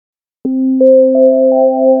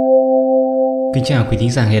Kính chào quý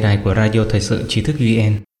thính giả nghe đài của Radio Thời sự Trí thức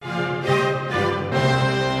VN.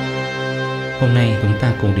 Hôm nay chúng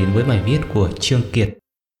ta cùng đến với bài viết của Trương Kiệt.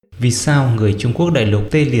 Vì sao người Trung Quốc đại lục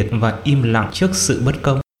tê liệt và im lặng trước sự bất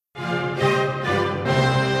công?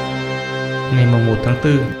 Ngày 1 tháng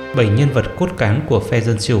 4, 7 nhân vật cốt cán của phe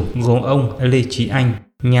Dân Chủ gồm ông Lê Chí Anh,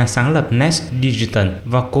 nhà sáng lập Nest Digital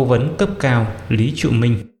và cố vấn cấp cao Lý Trụ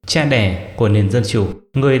Minh, cha đẻ của nền Dân Chủ,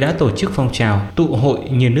 người đã tổ chức phong trào tụ hội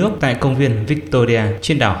như nước tại công viên Victoria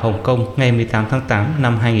trên đảo Hồng Kông ngày 18 tháng 8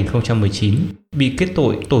 năm 2019, bị kết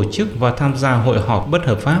tội tổ chức và tham gia hội họp bất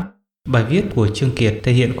hợp pháp. Bài viết của Trương Kiệt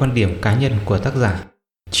thể hiện quan điểm cá nhân của tác giả.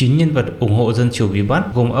 9 nhân vật ủng hộ Dân Chủ bị bắt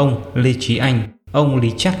gồm ông Lê Chí Anh, ông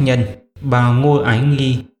Lý Trác Nhân, bà Ngô Ái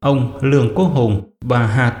Nghi, ông Lương Quốc Hùng, bà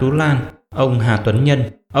Hà Tú Lan, ông Hà Tuấn Nhân,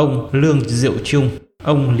 ông Lương Diệu Trung,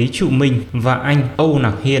 ông Lý Trụ Minh và anh Âu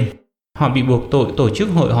Nặc Hiên. Họ bị buộc tội tổ chức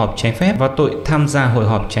hội họp trái phép và tội tham gia hội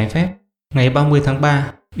họp trái phép. Ngày 30 tháng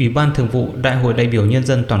 3, Ủy ban Thường vụ Đại hội đại biểu Nhân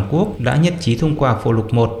dân toàn quốc đã nhất trí thông qua phụ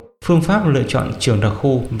lục 1, phương pháp lựa chọn trưởng đặc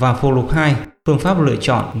khu, và phụ lục 2, phương pháp lựa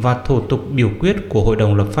chọn và thủ tục biểu quyết của Hội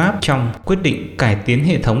đồng lập pháp trong quyết định cải tiến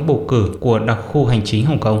hệ thống bầu cử của đặc khu hành chính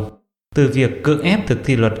Hồng Kông. Từ việc cưỡng ép thực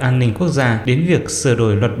thi luật an ninh quốc gia đến việc sửa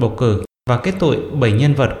đổi luật bầu cử và kết tội 7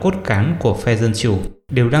 nhân vật cốt cán của phe Dân Chủ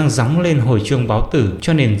đều đang gióng lên hồi chuông báo tử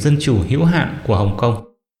cho nền dân chủ hữu hạn của Hồng Kông.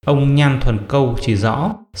 Ông Nhan Thuần Câu chỉ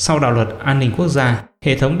rõ, sau đạo luật an ninh quốc gia,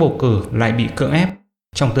 hệ thống bầu cử lại bị cưỡng ép.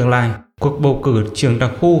 Trong tương lai, cuộc bầu cử trưởng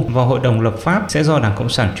đặc khu và Hội đồng lập pháp sẽ do Đảng Cộng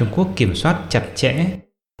sản Trung Quốc kiểm soát chặt chẽ.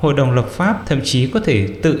 Hội đồng lập pháp thậm chí có thể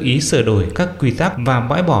tự ý sửa đổi các quy tắc và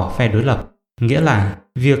bãi bỏ phe đối lập. Nghĩa là,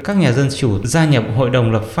 việc các nhà dân chủ gia nhập Hội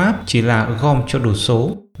đồng lập pháp chỉ là gom cho đủ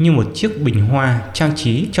số, như một chiếc bình hoa trang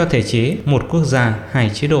trí cho thể chế một quốc gia hai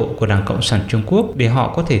chế độ của Đảng Cộng sản Trung Quốc để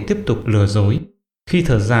họ có thể tiếp tục lừa dối. Khi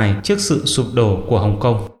thở dài trước sự sụp đổ của Hồng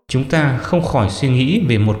Kông, chúng ta không khỏi suy nghĩ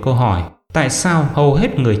về một câu hỏi: tại sao hầu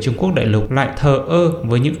hết người Trung Quốc đại lục lại thờ ơ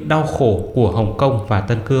với những đau khổ của Hồng Kông và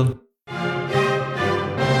Tân Cương?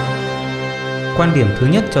 Quan điểm thứ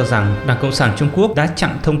nhất cho rằng Đảng Cộng sản Trung Quốc đã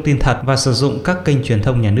chặn thông tin thật và sử dụng các kênh truyền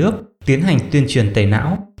thông nhà nước, tiến hành tuyên truyền tẩy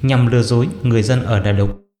não nhằm lừa dối người dân ở đại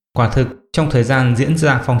lục. Quả thực, trong thời gian diễn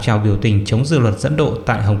ra phong trào biểu tình chống dự luật dẫn độ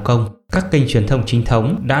tại Hồng Kông, các kênh truyền thông chính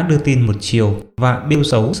thống đã đưa tin một chiều và bêu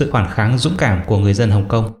xấu sự phản kháng dũng cảm của người dân Hồng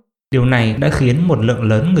Kông. Điều này đã khiến một lượng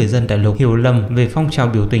lớn người dân đại lục hiểu lầm về phong trào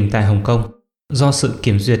biểu tình tại Hồng Kông. Do sự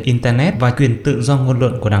kiểm duyệt Internet và quyền tự do ngôn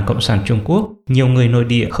luận của Đảng Cộng sản Trung Quốc, nhiều người nội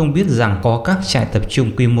địa không biết rằng có các trại tập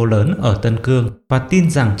trung quy mô lớn ở Tân Cương và tin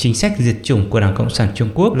rằng chính sách diệt chủng của Đảng Cộng sản Trung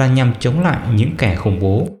Quốc là nhằm chống lại những kẻ khủng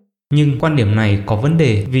bố. Nhưng quan điểm này có vấn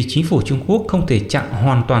đề vì chính phủ Trung Quốc không thể chặn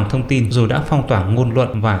hoàn toàn thông tin dù đã phong tỏa ngôn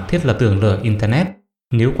luận và thiết lập tường lửa Internet.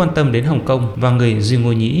 Nếu quan tâm đến Hồng Kông và người Duy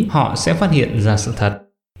Ngô Nhĩ, họ sẽ phát hiện ra sự thật.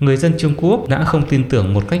 Người dân Trung Quốc đã không tin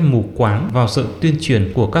tưởng một cách mù quáng vào sự tuyên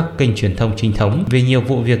truyền của các kênh truyền thông chính thống về nhiều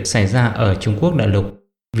vụ việc xảy ra ở Trung Quốc đại lục.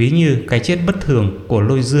 Ví như cái chết bất thường của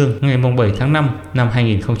Lôi Dương ngày 7 tháng 5 năm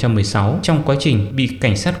 2016 trong quá trình bị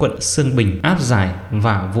cảnh sát quận Sương Bình áp giải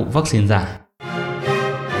và vụ vaccine giả.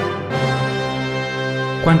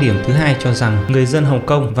 Quan điểm thứ hai cho rằng người dân Hồng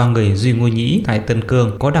Kông và người Duy Ngô Nhĩ tại Tân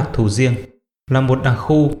Cương có đặc thù riêng. Là một đặc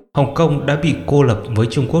khu, Hồng Kông đã bị cô lập với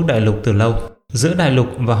Trung Quốc đại lục từ lâu. Giữa đại lục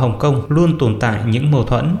và Hồng Kông luôn tồn tại những mâu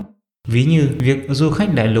thuẫn. Ví như việc du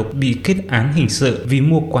khách đại lục bị kết án hình sự vì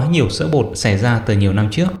mua quá nhiều sữa bột xảy ra từ nhiều năm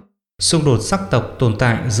trước. Xung đột sắc tộc tồn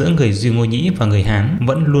tại giữa người Duy Ngô Nhĩ và người Hán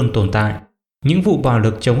vẫn luôn tồn tại. Những vụ bạo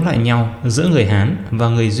lực chống lại nhau giữa người Hán và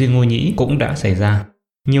người Duy Ngô Nhĩ cũng đã xảy ra.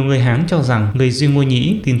 Nhiều người Hán cho rằng người Duy Ngô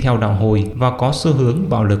Nhĩ tin theo đạo Hồi và có xu hướng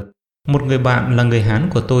bạo lực. Một người bạn là người Hán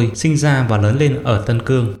của tôi sinh ra và lớn lên ở Tân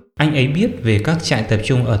Cương. Anh ấy biết về các trại tập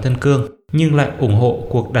trung ở Tân Cương nhưng lại ủng hộ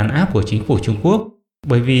cuộc đàn áp của chính phủ Trung Quốc,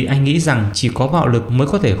 bởi vì anh nghĩ rằng chỉ có bạo lực mới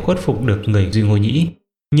có thể khuất phục được người Duy Ngô Nhĩ.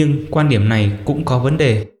 Nhưng quan điểm này cũng có vấn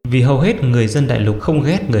đề, vì hầu hết người dân đại lục không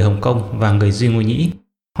ghét người Hồng Kông và người Duy Ngô Nhĩ.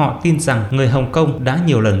 Họ tin rằng người Hồng Kông đã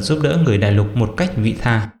nhiều lần giúp đỡ người đại lục một cách vị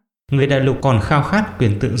tha. Người đại lục còn khao khát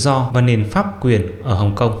quyền tự do và nền pháp quyền ở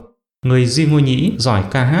Hồng Kông. Người Duy Ngô Nhĩ giỏi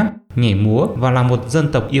ca hát, nhảy múa và là một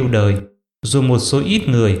dân tộc yêu đời. Dù một số ít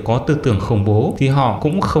người có tư tưởng khủng bố thì họ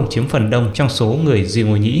cũng không chiếm phần đông trong số người Duy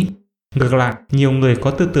Ngô Nhĩ. Ngược lại, nhiều người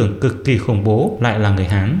có tư tưởng cực kỳ khủng bố lại là người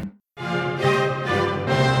Hán.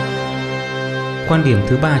 Quan điểm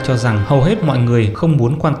thứ ba cho rằng hầu hết mọi người không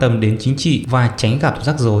muốn quan tâm đến chính trị và tránh gặp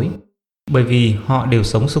rắc rối. Bởi vì họ đều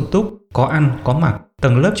sống sung túc, có ăn, có mặc,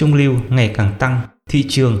 tầng lớp trung lưu ngày càng tăng, thị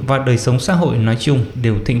trường và đời sống xã hội nói chung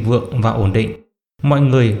đều thịnh vượng và ổn định. Mọi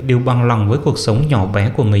người đều bằng lòng với cuộc sống nhỏ bé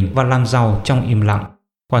của mình và làm giàu trong im lặng.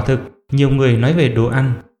 Quả thực, nhiều người nói về đồ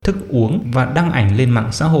ăn, thức uống và đăng ảnh lên mạng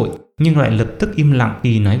xã hội, nhưng lại lập tức im lặng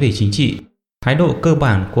khi nói về chính trị. Thái độ cơ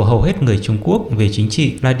bản của hầu hết người Trung Quốc về chính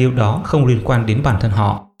trị là điều đó không liên quan đến bản thân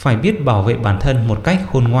họ, phải biết bảo vệ bản thân một cách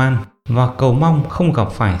khôn ngoan và cầu mong không gặp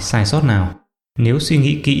phải sai sót nào. Nếu suy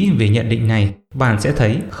nghĩ kỹ về nhận định này, bạn sẽ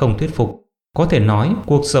thấy không thuyết phục. Có thể nói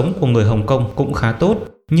cuộc sống của người Hồng Kông cũng khá tốt,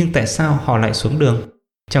 nhưng tại sao họ lại xuống đường?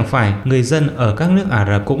 Chẳng phải người dân ở các nước Ả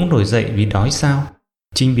Rập cũng nổi dậy vì đói sao?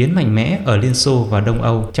 Chính biến mạnh mẽ ở Liên Xô và Đông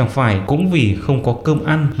Âu chẳng phải cũng vì không có cơm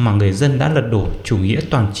ăn mà người dân đã lật đổ chủ nghĩa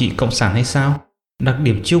toàn trị cộng sản hay sao? Đặc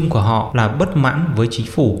điểm chung của họ là bất mãn với chính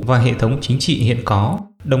phủ và hệ thống chính trị hiện có,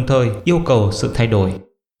 đồng thời yêu cầu sự thay đổi.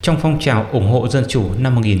 Trong phong trào ủng hộ dân chủ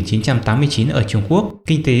năm 1989 ở Trung Quốc,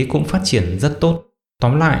 kinh tế cũng phát triển rất tốt.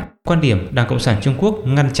 Tóm lại, quan điểm Đảng Cộng sản Trung Quốc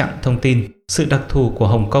ngăn chặn thông tin, sự đặc thù của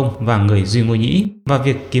Hồng Kông và người Duy Ngô Nhĩ và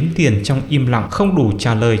việc kiếm tiền trong im lặng không đủ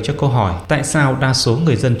trả lời cho câu hỏi tại sao đa số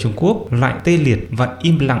người dân Trung Quốc lại tê liệt và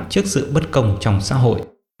im lặng trước sự bất công trong xã hội.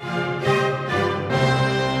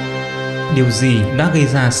 Điều gì đã gây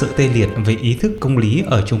ra sự tê liệt về ý thức công lý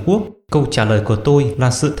ở Trung Quốc? Câu trả lời của tôi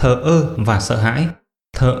là sự thờ ơ và sợ hãi.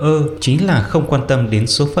 Thờ ơ chính là không quan tâm đến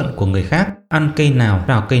số phận của người khác, ăn cây nào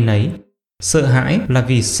rào cây nấy. Sợ hãi là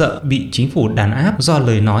vì sợ bị chính phủ đàn áp do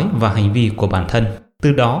lời nói và hành vi của bản thân,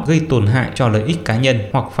 từ đó gây tổn hại cho lợi ích cá nhân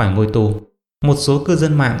hoặc phải ngồi tù. Một số cư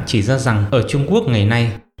dân mạng chỉ ra rằng ở Trung Quốc ngày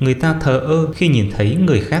nay, người ta thờ ơ khi nhìn thấy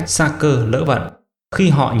người khác sa cơ lỡ vận. Khi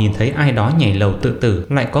họ nhìn thấy ai đó nhảy lầu tự tử,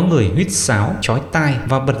 lại có người huýt sáo, chói tai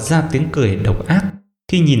và bật ra tiếng cười độc ác.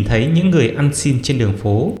 Khi nhìn thấy những người ăn xin trên đường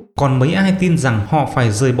phố, còn mấy ai tin rằng họ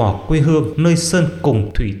phải rời bỏ quê hương nơi sơn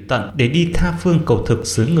cùng thủy tận để đi tha phương cầu thực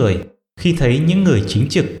xứ người. Khi thấy những người chính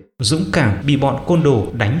trực, dũng cảm bị bọn côn đồ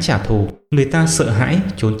đánh trả thù, người ta sợ hãi,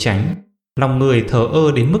 trốn tránh. Lòng người thờ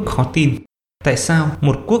ơ đến mức khó tin. Tại sao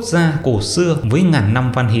một quốc gia cổ xưa với ngàn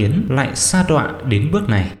năm văn hiến lại sa đọa đến bước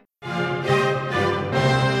này?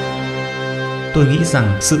 Tôi nghĩ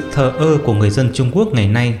rằng sự thờ ơ của người dân Trung Quốc ngày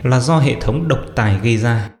nay là do hệ thống độc tài gây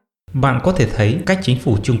ra. Bạn có thể thấy cách chính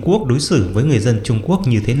phủ Trung Quốc đối xử với người dân Trung Quốc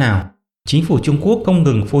như thế nào. Chính phủ Trung Quốc không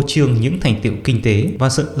ngừng phô trương những thành tựu kinh tế và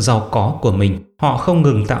sự giàu có của mình. Họ không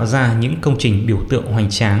ngừng tạo ra những công trình biểu tượng hoành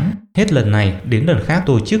tráng, hết lần này đến lần khác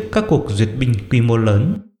tổ chức các cuộc duyệt binh quy mô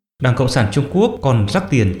lớn. Đảng Cộng sản Trung Quốc còn rắc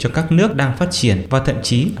tiền cho các nước đang phát triển và thậm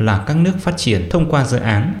chí là các nước phát triển thông qua dự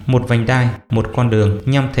án một vành đai, một con đường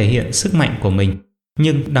nhằm thể hiện sức mạnh của mình.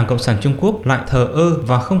 Nhưng Đảng Cộng sản Trung Quốc lại thờ ơ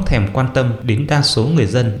và không thèm quan tâm đến đa số người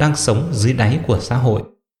dân đang sống dưới đáy của xã hội.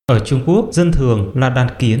 Ở Trung Quốc, dân thường là đàn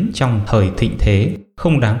kiến trong thời thịnh thế,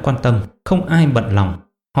 không đáng quan tâm, không ai bận lòng.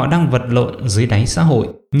 Họ đang vật lộn dưới đáy xã hội,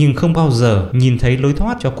 nhưng không bao giờ nhìn thấy lối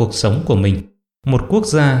thoát cho cuộc sống của mình. Một quốc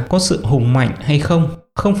gia có sự hùng mạnh hay không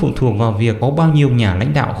phụ thuộc vào việc có bao nhiêu nhà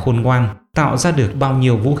lãnh đạo khôn ngoan, tạo ra được bao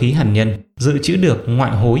nhiêu vũ khí hạt nhân, dự trữ được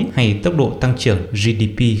ngoại hối hay tốc độ tăng trưởng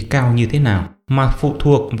GDP cao như thế nào, mà phụ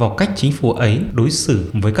thuộc vào cách chính phủ ấy đối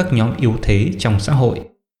xử với các nhóm yếu thế trong xã hội.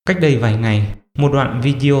 Cách đây vài ngày, một đoạn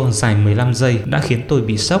video dài 15 giây đã khiến tôi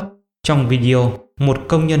bị sốc. Trong video, một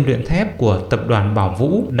công nhân luyện thép của tập đoàn Bảo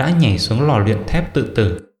Vũ đã nhảy xuống lò luyện thép tự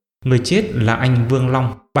tử. Người chết là anh Vương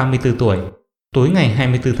Long, 34 tuổi. Tối ngày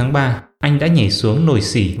 24 tháng 3, anh đã nhảy xuống nồi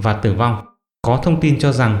xỉ và tử vong. Có thông tin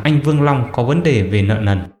cho rằng anh Vương Long có vấn đề về nợ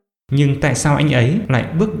nần. Nhưng tại sao anh ấy lại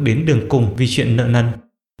bước đến đường cùng vì chuyện nợ nần?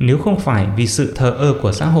 Nếu không phải vì sự thờ ơ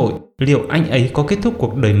của xã hội, liệu anh ấy có kết thúc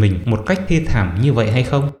cuộc đời mình một cách thê thảm như vậy hay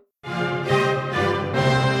không?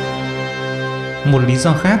 Một lý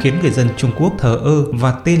do khác khiến người dân Trung Quốc thờ ơ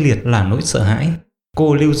và tê liệt là nỗi sợ hãi.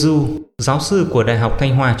 Cô Lưu Du, giáo sư của Đại học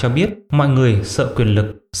Thanh Hoa cho biết mọi người sợ quyền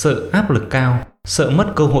lực, sợ áp lực cao, sợ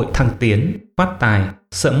mất cơ hội thăng tiến, phát tài,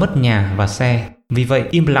 sợ mất nhà và xe. Vì vậy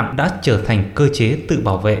im lặng đã trở thành cơ chế tự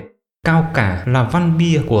bảo vệ. Cao cả là văn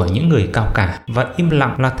bia của những người cao cả và im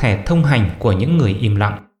lặng là thẻ thông hành của những người im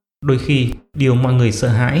lặng. Đôi khi, điều mọi người sợ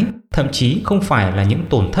hãi thậm chí không phải là những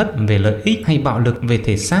tổn thất về lợi ích hay bạo lực về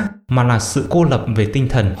thể xác, mà là sự cô lập về tinh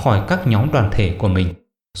thần khỏi các nhóm đoàn thể của mình.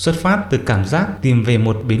 Xuất phát từ cảm giác tìm về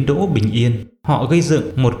một bến đỗ bình yên, họ gây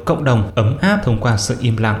dựng một cộng đồng ấm áp thông qua sự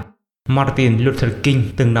im lặng. Martin Luther King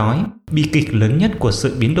từng nói, bi kịch lớn nhất của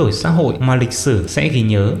sự biến đổi xã hội mà lịch sử sẽ ghi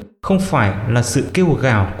nhớ không phải là sự kêu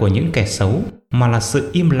gào của những kẻ xấu, mà là sự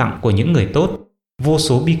im lặng của những người tốt. Vô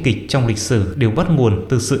số bi kịch trong lịch sử đều bắt nguồn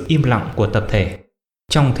từ sự im lặng của tập thể.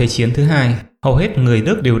 Trong Thế chiến thứ hai, hầu hết người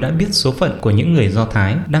Đức đều đã biết số phận của những người Do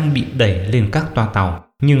Thái đang bị đẩy lên các toa tàu,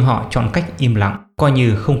 nhưng họ chọn cách im lặng, coi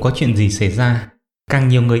như không có chuyện gì xảy ra. Càng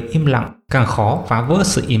nhiều người im lặng, càng khó phá vỡ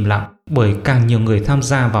sự im lặng, bởi càng nhiều người tham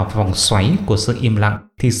gia vào vòng xoáy của sự im lặng,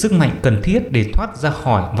 thì sức mạnh cần thiết để thoát ra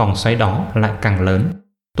khỏi vòng xoáy đó lại càng lớn.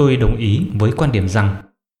 Tôi đồng ý với quan điểm rằng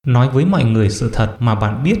Nói với mọi người sự thật mà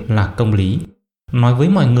bạn biết là công lý. Nói với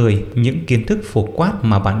mọi người những kiến thức phổ quát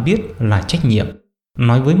mà bạn biết là trách nhiệm.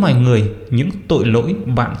 Nói với mọi người những tội lỗi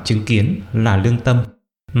bạn chứng kiến là lương tâm.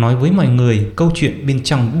 Nói với mọi người câu chuyện bên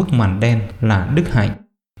trong bức màn đen là đức hạnh.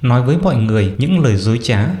 Nói với mọi người những lời dối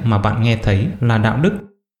trá mà bạn nghe thấy là đạo đức.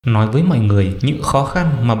 Nói với mọi người những khó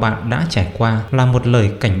khăn mà bạn đã trải qua là một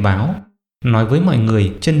lời cảnh báo. Nói với mọi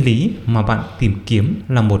người chân lý mà bạn tìm kiếm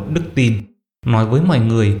là một đức tin. Nói với mọi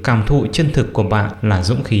người cảm thụ chân thực của bạn là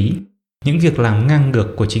dũng khí. Những việc làm ngang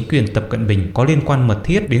ngược của chính quyền Tập Cận Bình có liên quan mật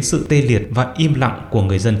thiết đến sự tê liệt và im lặng của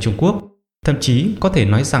người dân Trung Quốc. Thậm chí có thể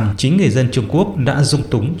nói rằng chính người dân Trung Quốc đã dung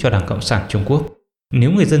túng cho Đảng Cộng sản Trung Quốc.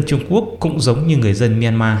 Nếu người dân Trung Quốc cũng giống như người dân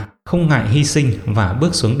Myanmar, không ngại hy sinh và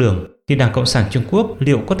bước xuống đường, thì Đảng Cộng sản Trung Quốc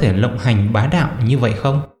liệu có thể lộng hành bá đạo như vậy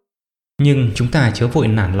không? Nhưng chúng ta chớ vội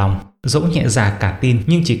nản lòng, dẫu nhẹ dạ cả tin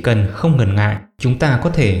nhưng chỉ cần không ngần ngại, chúng ta có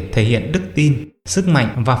thể thể hiện đức tin, sức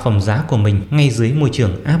mạnh và phẩm giá của mình ngay dưới môi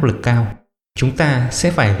trường áp lực cao. Chúng ta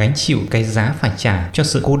sẽ phải gánh chịu cái giá phải trả cho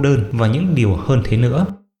sự cô đơn và những điều hơn thế nữa.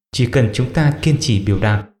 Chỉ cần chúng ta kiên trì biểu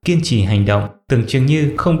đạt, kiên trì hành động, tưởng chừng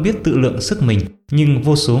như không biết tự lượng sức mình, nhưng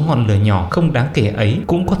vô số ngọn lửa nhỏ không đáng kể ấy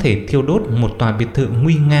cũng có thể thiêu đốt một tòa biệt thự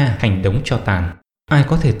nguy nga thành đống tro tàn. Ai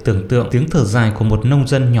có thể tưởng tượng tiếng thở dài của một nông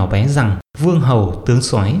dân nhỏ bé rằng vương hầu, tướng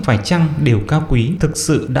soái phải chăng đều cao quý thực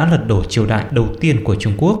sự đã lật đổ triều đại đầu tiên của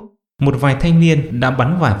Trung Quốc. Một vài thanh niên đã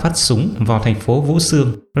bắn vài phát súng vào thành phố Vũ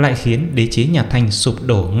Xương lại khiến đế chế nhà Thanh sụp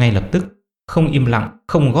đổ ngay lập tức. Không im lặng,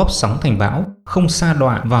 không góp sóng thành bão, không sa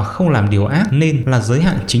đọa và không làm điều ác nên là giới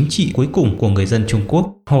hạn chính trị cuối cùng của người dân Trung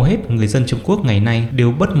Quốc. Hầu hết người dân Trung Quốc ngày nay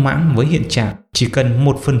đều bất mãn với hiện trạng. Chỉ cần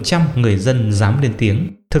 1% người dân dám lên tiếng,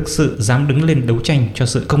 thực sự dám đứng lên đấu tranh cho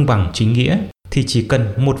sự công bằng chính nghĩa, thì chỉ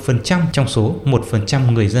cần 1% trong số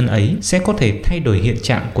 1% người dân ấy sẽ có thể thay đổi hiện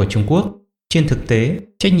trạng của Trung Quốc. Trên thực tế,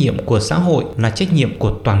 trách nhiệm của xã hội là trách nhiệm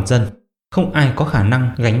của toàn dân. Không ai có khả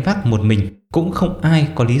năng gánh vác một mình, cũng không ai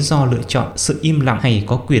có lý do lựa chọn sự im lặng hay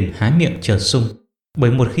có quyền há miệng chờ sung.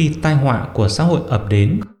 Bởi một khi tai họa của xã hội ập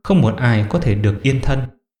đến, không một ai có thể được yên thân.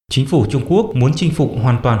 Chính phủ Trung Quốc muốn chinh phục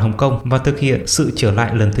hoàn toàn Hồng Kông và thực hiện sự trở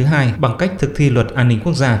lại lần thứ hai bằng cách thực thi luật an ninh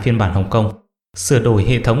quốc gia phiên bản Hồng Kông, sửa đổi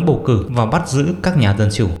hệ thống bầu cử và bắt giữ các nhà dân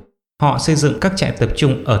chủ. Họ xây dựng các trại tập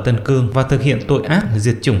trung ở Tân Cương và thực hiện tội ác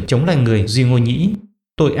diệt chủng chống lại người Duy Ngô Nhĩ.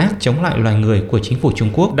 Tội ác chống lại loài người của chính phủ Trung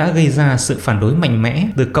Quốc đã gây ra sự phản đối mạnh mẽ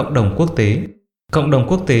từ cộng đồng quốc tế. Cộng đồng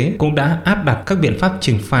quốc tế cũng đã áp đặt các biện pháp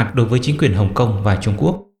trừng phạt đối với chính quyền Hồng Kông và Trung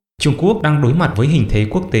Quốc. Trung Quốc đang đối mặt với hình thế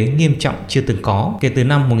quốc tế nghiêm trọng chưa từng có kể từ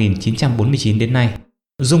năm 1949 đến nay.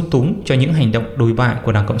 Dung túng cho những hành động đồi bại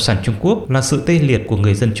của Đảng Cộng sản Trung Quốc là sự tê liệt của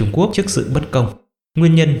người dân Trung Quốc trước sự bất công.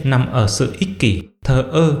 Nguyên nhân nằm ở sự ích kỷ, thờ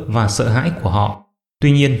ơ và sợ hãi của họ.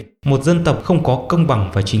 Tuy nhiên, một dân tộc không có công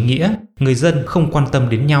bằng và chính nghĩa, người dân không quan tâm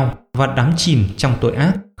đến nhau và đắm chìm trong tội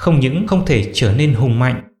ác, không những không thể trở nên hùng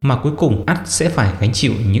mạnh mà cuối cùng ắt sẽ phải gánh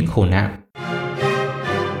chịu những khổ nạn.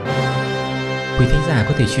 Quý thính giả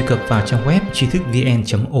có thể truy cập vào trang web tri thức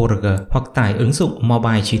vn.org hoặc tải ứng dụng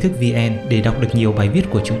mobile tri thức vn để đọc được nhiều bài viết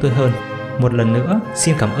của chúng tôi hơn. Một lần nữa,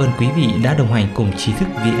 xin cảm ơn quý vị đã đồng hành cùng Tri thức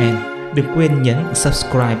VN. Đừng quên nhấn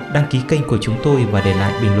subscribe, đăng ký kênh của chúng tôi và để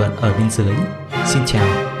lại bình luận ở bên dưới. Xin chào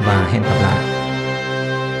và hẹn gặp lại.